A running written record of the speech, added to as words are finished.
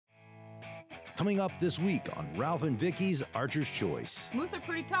Coming up this week on Ralph and Vicki's Archer's Choice. Moose are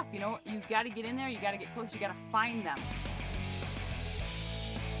pretty tough, you know. You got to get in there, you got to get close, you got to find them.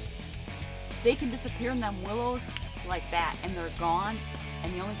 They can disappear in them willows like that, and they're gone.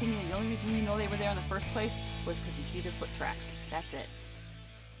 And the only reason you know they were there in the first place was because you see their foot tracks. That's it.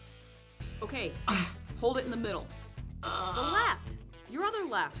 Okay, hold it in the middle. The left, your other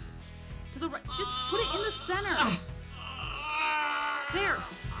left. To the right, just put it in the center. There.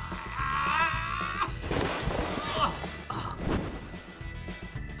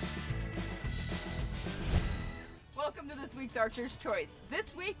 Welcome to this week's Archer's Choice.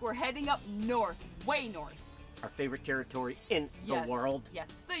 This week we're heading up north, way north. Our favorite territory in the world.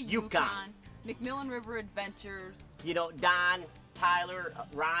 Yes, the Yukon. McMillan River Adventures. You know, Don, Tyler,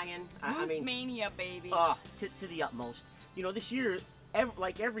 Ryan. Moose Mania, baby. To the utmost. You know, this year,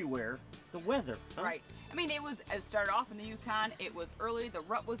 like everywhere, the weather. Huh? Right. I mean, it started off in the Yukon. It was early. The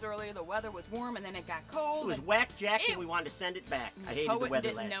rut was early. The weather was warm, and then it got cold. It was whack jack, and we wanted to send it back. I hated the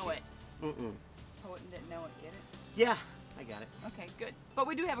weather last year. Poet didn't know it. Poet didn't know it. Get it? Yeah, I got it. Okay, good. But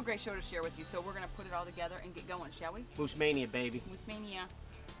we do have a great show to share with you, so we're gonna put it all together and get going, shall we? Moose Mania, baby. Moose Mania.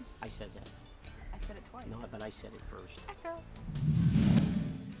 I said that. I said it twice. No, but I said it first. Echo.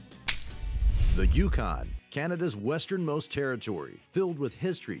 The Yukon, Canada's westernmost territory, filled with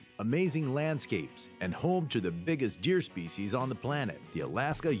history, amazing landscapes, and home to the biggest deer species on the planet, the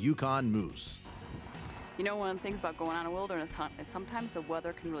Alaska Yukon moose. You know, one of the things about going on a wilderness hunt is sometimes the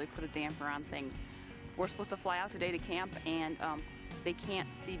weather can really put a damper on things. We're supposed to fly out today to camp, and they can't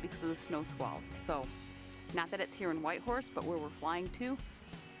see because of the snow squalls. So, not that it's here in Whitehorse, but where we're flying to,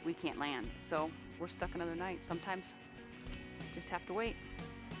 we can't land. So, we're stuck another night. Sometimes, just have to wait.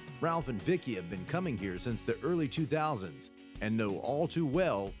 Ralph and Vicki have been coming here since the early 2000s and know all too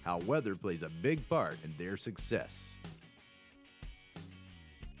well how weather plays a big part in their success.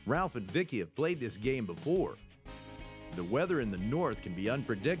 Ralph and Vicki have played this game before. The weather in the north can be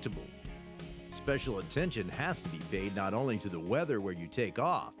unpredictable. Special attention has to be paid not only to the weather where you take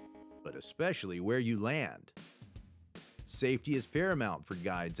off, but especially where you land. Safety is paramount for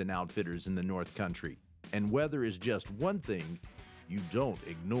guides and outfitters in the North Country, and weather is just one thing you don't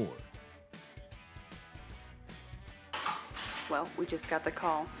ignore. Well, we just got the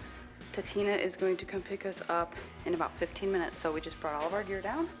call. Tatina is going to come pick us up in about 15 minutes, so we just brought all of our gear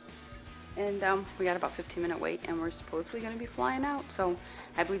down. And we got about 15-minute wait, and we're supposedly going to be flying out. So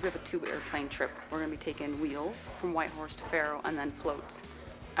I believe we have a 2-airplane trip. We're going to be taking wheels from Whitehorse to Faro and then floats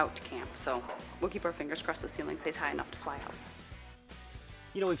out to camp. So we'll keep our fingers crossed the ceiling stays high enough to fly out.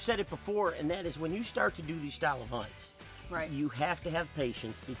 You know, we've said it before, and that is when you start to do these style of hunts, right, you have to have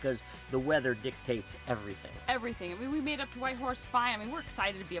patience because the weather dictates everything. Everything. I mean, we made up to Whitehorse fine. I mean, we're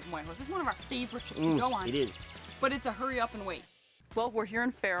excited to be up in Whitehorse. It's one of our favorite trips to go on. It is. But it's a hurry up and wait. Well, we're here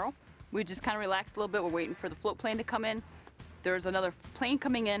in Faro. We just kind of relaxed a little bit. We're waiting for the float plane to come in. There's another plane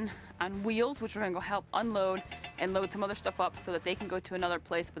coming in on wheels, which we're gonna go help unload and load some other stuff up so that they can go to another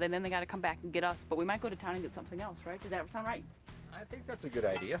place, but then they gotta come back and get us. But we might go to town and get something else, right? Does that sound right? I think that's a good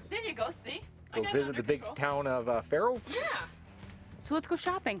idea. There you go, see? Go visit the big town of Faro? Yeah. So let's go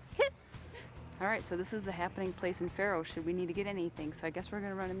shopping. Hit. All right, so this is the happening place in Faro. Should we need to get anything? So I guess we're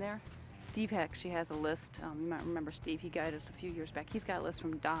gonna run in there. Steve actually has a list. You might remember Steve, he guided us a few years back. He's got a list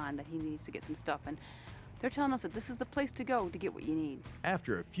from Don that he needs to get some stuff, and they're telling us that this is the place to go to get what you need.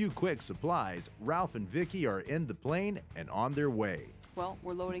 After a few quick supplies, Ralph and Vicki are in the plane and on their way. Well,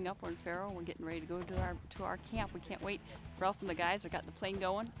 we're loading up, we're in Faro, we're getting ready to go to our camp. We can't wait. Ralph and the guys have got the plane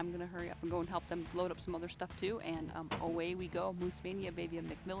going. I'm gonna hurry up and go and help them load up some other stuff too, and away we go. Moose Mania, baby, of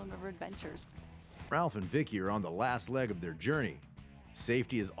McMillan River Adventures. Ralph and Vicki are on the last leg of their journey.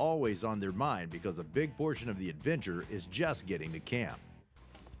 Safety is always on their mind because a big portion of the adventure is just getting to camp.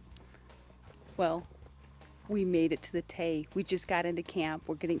 Well, we made it to the Tay. We just got into camp.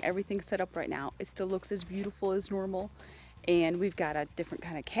 We're getting everything set up right now. It still looks as beautiful as normal. And we've got a different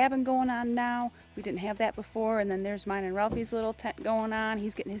kind of cabin going on now. We didn't have that before. And then there's mine and Ralphie's little tent going on.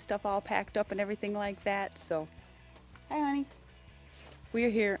 He's getting his stuff all packed up and everything like that. So, hi honey. We are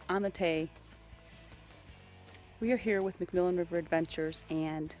here on the Tay. We are here with McMillan River Adventures,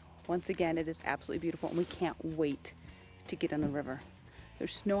 and once again, it is absolutely beautiful, and we can't wait to get on the river.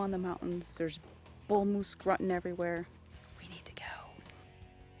 There's snow on the mountains, there's bull moose grunting everywhere. We need to go.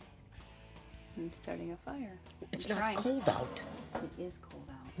 I'm starting a fire. It's not cold out. It is cold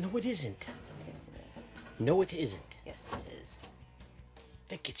out. No, it isn't. Yes, it is. No, it isn't. Yes, it is.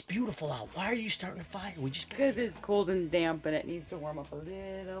 Vic, it's beautiful out. Why are you starting a fire? Because it's cold and damp, and it needs to warm up a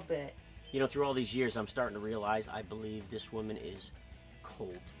little bit. You know, through all these years, I'm starting to realize I believe this woman is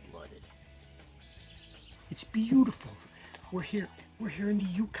cold-blooded. It's beautiful. We're here in the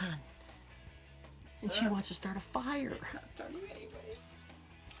Yukon. And she wants to start a fire. It's not starting anyways.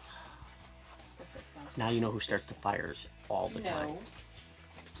 Now you know who starts the fires all the time.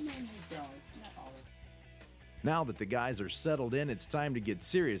 No, you don't. Not all of it. Now that the guys are settled in, it's time to get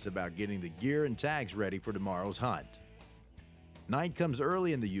serious about getting the gear and tags ready for tomorrow's hunt. Night comes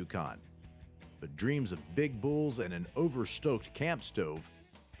early in the Yukon, but dreams of big bulls and an overstoked camp stove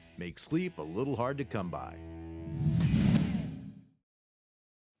make sleep a little hard to come by.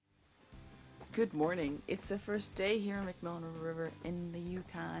 Good morning. It's the first day here in McMillan River in the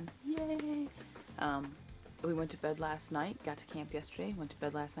Yukon. Yay! We went to bed last night, got to camp yesterday, went to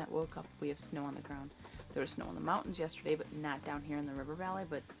bed last night, woke up, we have snow on the ground. There was snow in the mountains yesterday, but not down here in the river valley,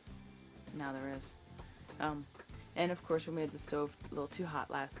 but now there is. And of course we made the stove a little too hot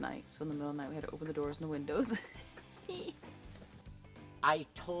last night, so in the middle of the night we had to open the doors and the windows. I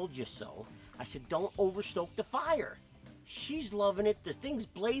told you so. I said, don't overstoke the fire. She's loving it. The thing's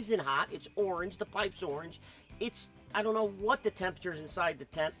blazing hot. It's orange. The pipe's orange. It's, I don't know what the temperature is inside the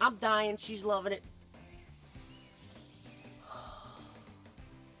tent. I'm dying. She's loving it.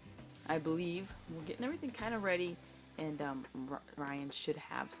 I believe we're getting everything kind of ready, and Ryan should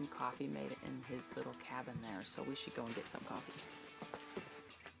have some coffee made in his little cabin there, so we should go and get some coffee.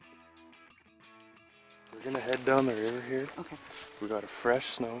 We're gonna head down the river here. Okay. We got a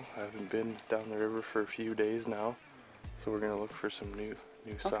fresh snow. I haven't been down the river for a few days now, so we're gonna look for some new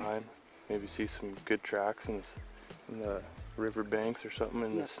sign. Maybe see some good tracks in the river banks or something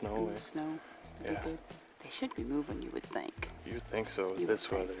in the snow. In the snow. Yeah. Good. They should be moving, you would think. You'd think so with You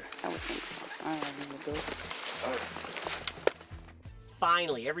this would think. weather. I would think so. All right, we will go.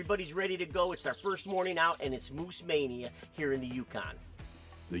 Finally, everybody's ready to go. It's our first morning out, and it's Moose Mania here in the Yukon.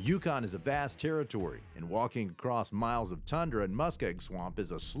 The Yukon is a vast territory, and walking across miles of tundra and muskeg swamp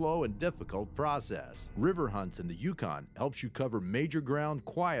is a slow and difficult process. River hunts in the Yukon helps you cover major ground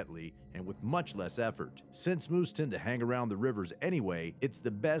quietly and with much less effort. Since moose tend to hang around the rivers anyway, it's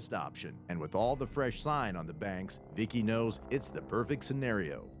the best option, and with all the fresh sign on the banks, Vicki knows it's the perfect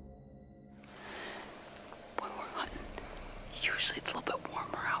scenario. When we're hunting, usually it's a little bit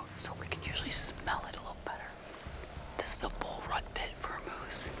warmer out, so we can usually smell it a little better. This is a bull rut pit for a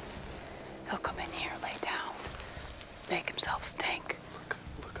moose. He'll come in here, lay down, make himself stink.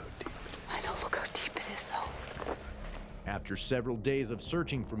 Look how deep. I know, look how deep it is though. After several days of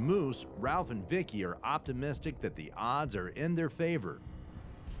searching for moose, Ralph and Vicki are optimistic that the odds are in their favor.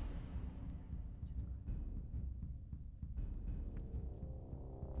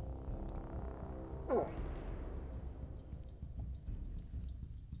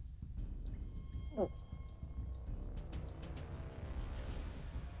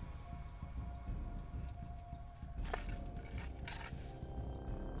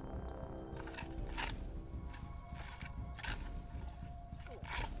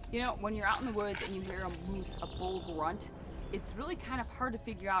 You know, when you're out in the woods and you hear a moose, a bull grunt, it's really kind of hard to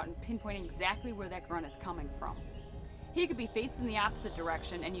figure out and pinpoint exactly where that grunt is coming from. He could be facing the opposite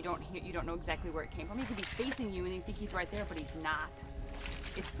direction and you don't know exactly where it came from. He could be facing you and you think he's right there, but he's not.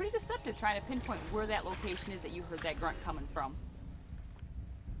 It's pretty deceptive trying to pinpoint where that location is that you heard that grunt coming from.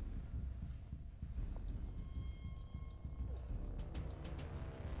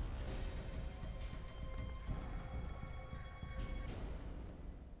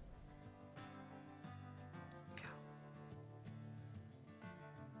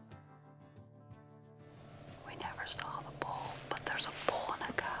 We never saw the bull, but there's a bull and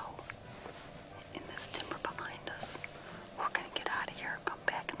a cow in this timber behind us. We're gonna get out of here, come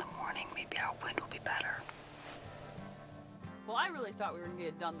back in the morning. Maybe our wind will be better. Well, I really thought we were gonna get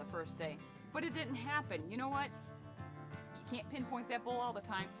it done the first day, but it didn't happen. You know what? You can't pinpoint that bull all the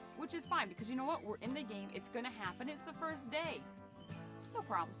time, which is fine because you know what? We're in the game. It's gonna happen. It's the first day. No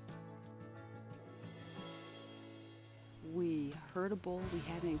problems. We heard a bull, we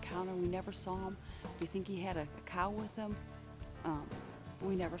had an encounter, we never saw him. We think he had a cow with him, but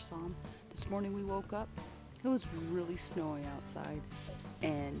we never saw him. This morning we woke up, it was really snowy outside,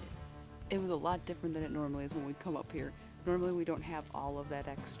 and it was a lot different than it normally is when we come up here. Normally we don't have all of that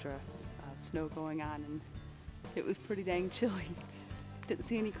extra snow going on, and it was pretty dang chilly. Didn't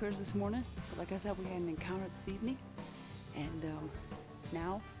see any critters this morning, but like I said, we had an encounter this evening, and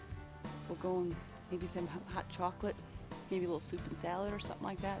now we'll go and maybe some hot chocolate, maybe a little soup and salad or something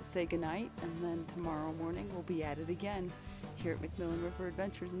like that, say goodnight, and then tomorrow morning we'll be at it again here at McMillan River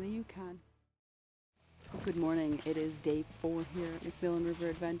Adventures in the Yukon. Good morning. It is day 4 here at McMillan River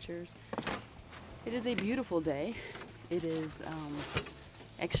Adventures. It is a beautiful day. It is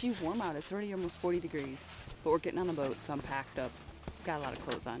actually warm out. It's already almost 40 degrees, but we're getting on the boat, so I'm packed up. Got a lot of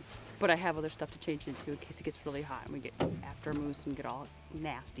clothes on, but I have other stuff to change into in case it gets really hot and we get after a moose and get all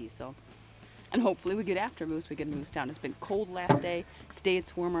nasty. So And hopefully we get after a moose, we get a moose down. It's been cold last day. Today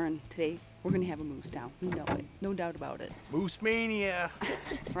it's warmer, and today we're gonna have a moose down. We know it, no doubt about it. Moose Mania.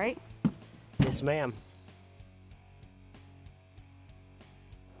 Right? Yes, ma'am.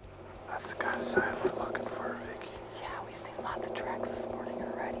 That's the kind of sign we're looking for, Vicki. Yeah, we've seen lots of tracks this morning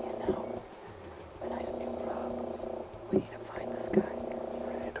already, and now a nice new rub. We need to find this guy.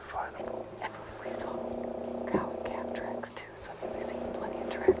 We need to find him. And we saw cow and calf tracks too, so I mean, we've seen plenty of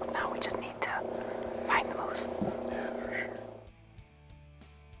tracks. Now we just need to find the moose. Yeah, for sure.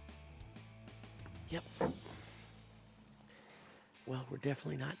 Yep. Well, we're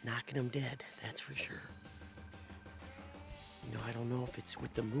definitely not knocking them dead, that's for sure. You know, I don't know if it's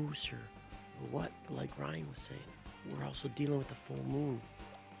with the moose or what, but like Ryan was saying, we're also dealing with the full moon.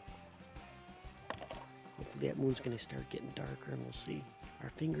 Hopefully that moon's gonna start getting darker and we'll see. Our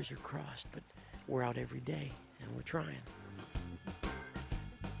fingers are crossed, but we're out every day and we're trying.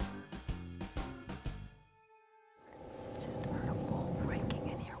 Just heard a bull breaking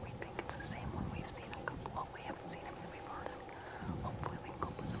in here. We think it's the same one we've seen a couple. Well, we haven't seen him, but we've heard him. Hopefully we can go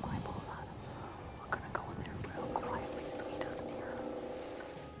put some eyeballs on him. We're gonna go in there real quietly so he doesn't hear us.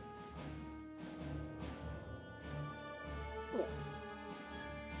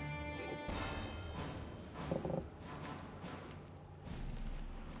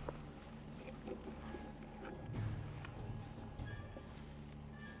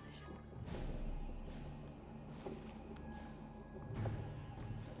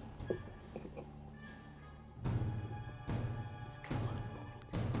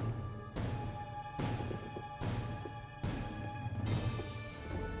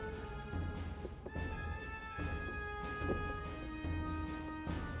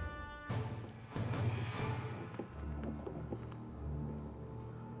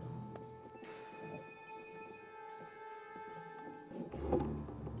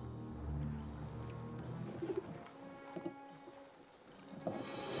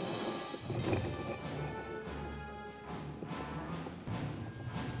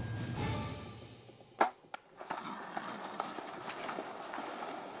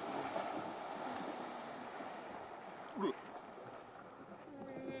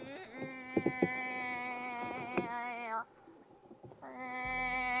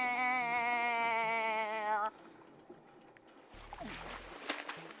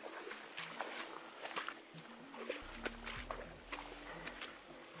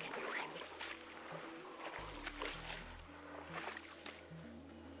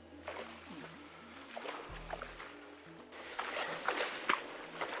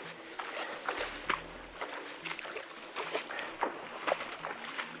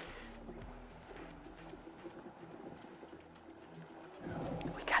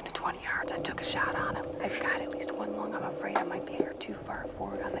 We got to 20 yards. I took a shot on him. I've got at least one lung. I'm afraid I might be here too far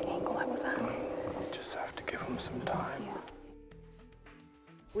forward on the angle I was on. We just have to give him some time. Yeah.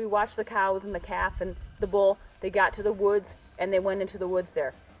 We watched the cows and the calf and the bull. They got to the woods and they went into the woods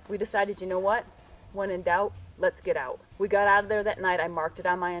there. We decided, you know what? When in doubt, let's get out. We got out of there that night. I marked it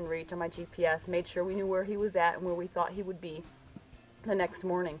on my inReach on my GPS, made sure we knew where he was at and where we thought he would be the next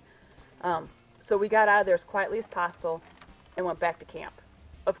morning. So we got out of there as quietly as possible and went back to camp.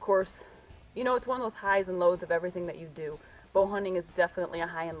 Of course, you know, it's one of those highs and lows of everything that you do. Bow hunting is definitely a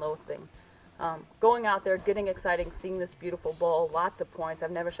high and low thing. Going out there, getting exciting, seeing this beautiful bull, lots of points.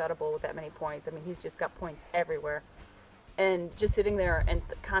 I've never shot a bull with that many points. I mean, he's just got points everywhere. And just sitting there and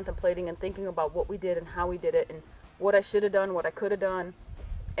contemplating and thinking about what we did and how we did it and what I should have done, what I could have done,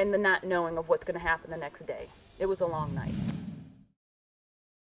 and the not knowing of what's going to happen the next day. It was a long night.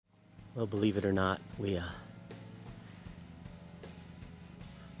 Well, believe it or not, we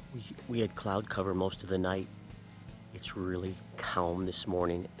had cloud cover most of the night. It's really calm this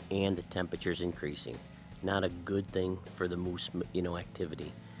morning, and the temperature's increasing. Not a good thing for the moose,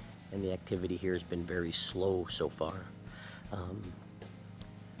 activity. And the activity here has been very slow so far.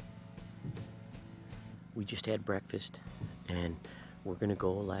 We just had breakfast, and we're gonna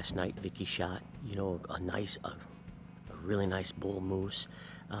go. Last night, Vicki shot, a really nice bull moose.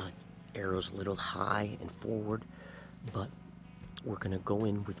 Arrows a little high and forward, but we're gonna go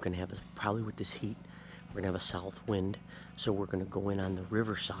in. We're gonna have probably with this heat, we're gonna have a south wind, so we're gonna go in on the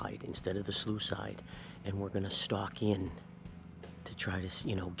river side instead of the slough side, and we're gonna stalk in to try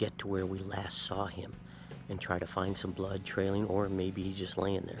to, get to where we last saw him, and try to find some blood trailing, or maybe he's just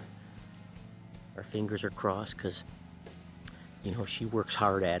laying there. Our fingers are crossed because, she works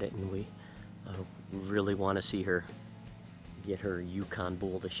hard at it, and we really want to see her get her Yukon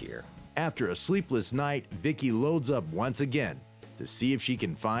bull this year. After a sleepless night, Vicki loads up once again to see if she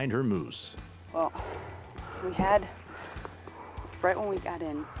can find her moose. Well, we had, right when we got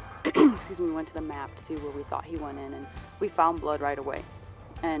in, excuse me, we went to the map to see where we thought he went in, and we found blood right away.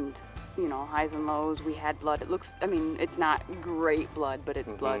 And, you know, highs and lows, we had blood. It looks, I mean, it's not great blood, but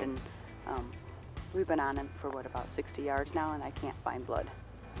it's blood, and we've been on him for, what, about 60 yards now, and I can't find blood.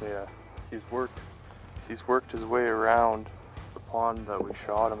 Yeah, he's worked his way around the pond that we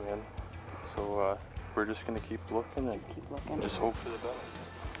shot him in. So we're just gonna keep looking and just hope for the best.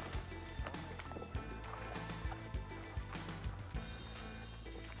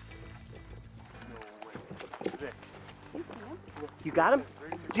 No way. Vic. You got him?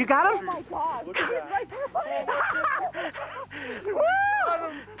 You got him? Oh my God! Look at that. Right there, buddy. Woo!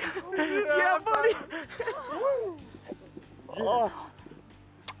 Yeah, buddy. Oh.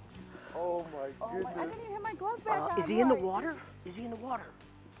 Oh my Oh goodness. my, I didn't even have my gloves back on. Is he in the Right. water? Is he in the water?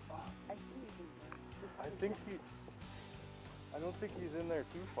 I don't think he's in there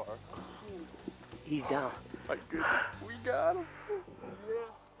too far. He's down. My goodness, we got him.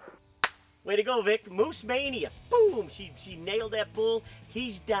 Way to go, Vic. Moose Mania. Boom! She nailed that bull.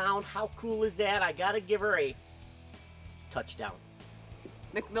 He's down. How cool is that? I gotta give her a touchdown.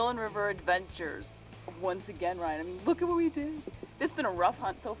 McMillan River Adventures. Once again, Ryan. I mean, look at what we did. This has been a rough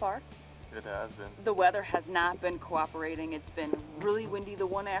hunt so far. It has been. The weather has not been cooperating. It's been really windy the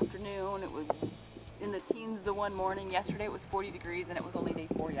one afternoon. It was in the teens the one morning. Yesterday it was 40 degrees and it was only day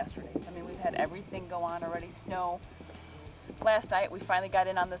 4 yesterday. I mean, we've had everything go on already. Snow. Last night we finally got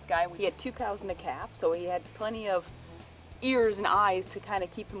in on this guy. He had 2 cows and a calf, so he had plenty of ears and eyes to kind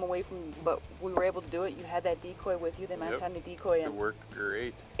of keep him away from, but we were able to do it. You had that decoy with you, the mounted on the decoy. It And worked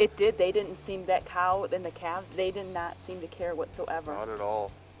great. it did. They didn't seem, that cow and the calves, they did not seem to care whatsoever. Not at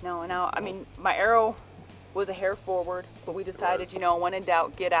all. No, I mean, my arrow was a hair forward, but we decided, you know, when in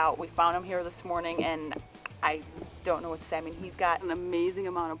doubt, get out. We found him here this morning, and I don't know what to say. I mean, he's got an amazing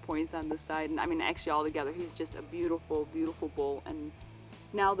amount of points on the side, and I mean, actually all together, he's just a beautiful, beautiful bull, and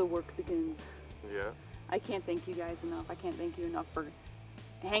now the work begins. Yeah. I can't thank you guys enough. I can't thank you enough for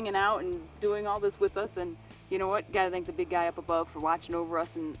hanging out and doing all this with us, and you know what? Gotta thank the big guy up above for watching over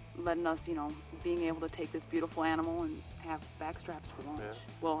us and letting us, you know, being able to take this beautiful animal and have back straps for lunch. Yeah.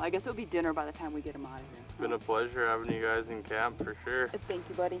 Well, I guess it'll be dinner by the time we get him out of here. It's been a pleasure having you guys in camp for sure. Thank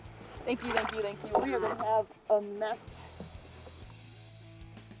you, buddy. Thank you, thank you, thank you. We are gonna have a mess.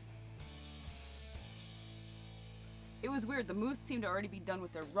 It was weird. The moose seemed to already be done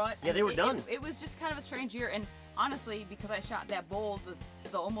with their rut. Yeah, they were done. It was just kind of a strange year, and honestly, because I shot that bull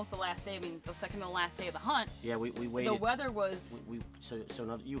almost the last day. I mean, the second to the last day of the hunt. Yeah, we waited. The weather was. So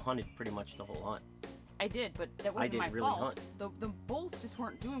now you hunted pretty much the whole hunt. I did, but that wasn't my didn't really fault. hunt. The bulls just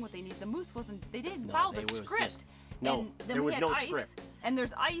weren't doing what they need. The moose wasn't. They didn't No, follow they the was script. just- no, and then there we was had no ice, script. And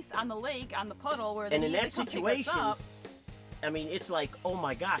there's ice on the lake, on the puddle where they And in needed that to come pick situation, us up. I mean, it's like, oh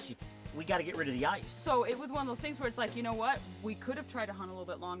my gosh, we got to get rid of the ice. So it was one of those things where it's like, you know what? We could have tried to hunt a little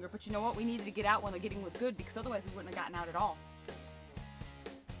bit longer, but you know what? We needed to get out when the getting was good, because otherwise we wouldn't have gotten out at all.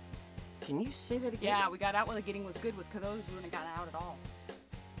 Can you say that again? Yeah, we got out when the getting was good, was because otherwise we wouldn't have gotten out at all.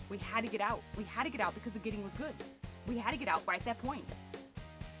 We had to get out. We had to get out because the getting was good. We had to get out right at that point.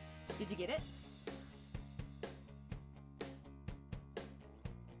 Did you get it?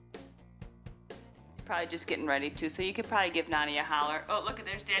 Probably just getting ready to, so you could probably give Nani a holler. Oh, look,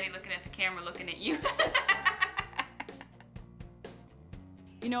 there's Daddy looking at the camera, looking at you.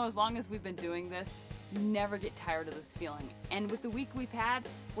 You know, as long as we've been doing this, never get tired of this feeling. And with the week we've had,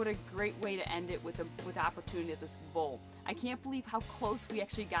 what a great way to end it with the opportunity of this bull. I can't believe how close we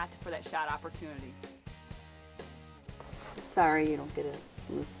actually got for that shot opportunity. Sorry you don't get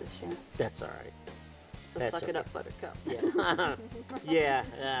a moose this year. That's all right. So That's suck it okay. up, Buttercup. Yeah.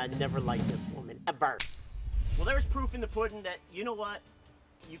 Yeah, never liked this woman, ever. Well, there's proof in the pudding that, you know what?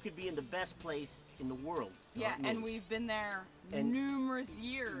 You could be in the best place in the world. Yeah, not and me. we've been there And numerous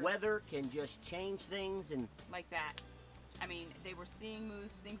years. Weather can just change things, and like that. I mean, they were seeing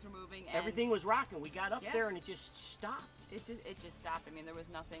moose, things were moving, and everything was rocking. We got up Yeah. there and it just stopped. It just stopped. I mean, there was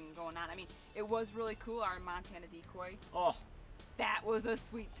nothing going on. I mean, it was really cool. Our Montana decoy. Oh, That was a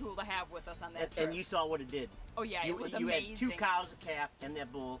sweet tool to have with us on that trip. and you saw what it did. Oh yeah, you, it was you amazing. had 2 cows, a calf, and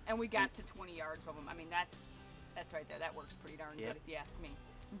that bull. And we got to 20 yards of them. I mean, that's right there. That works pretty darn Yep. good if you ask me.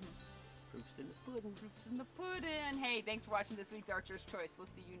 Proof's in the pudding. Proof's in the pudding. Hey, thanks for watching this week's Archer's Choice. We'll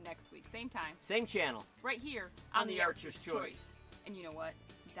see you next week. Same time, Same channel. right here On on the the Archer's Archer's Choice. Choice. And you know what?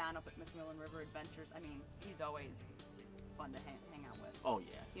 Don up at McMillan River Adventures, I mean, he's always fun to hang out with. Oh,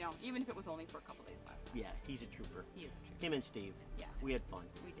 yeah. You know, even if it was only for a couple days last week. Yeah, he's a trooper. He is a trooper. Him and Steve. Yeah. We had fun.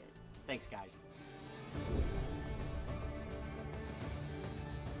 We did. Thanks, guys.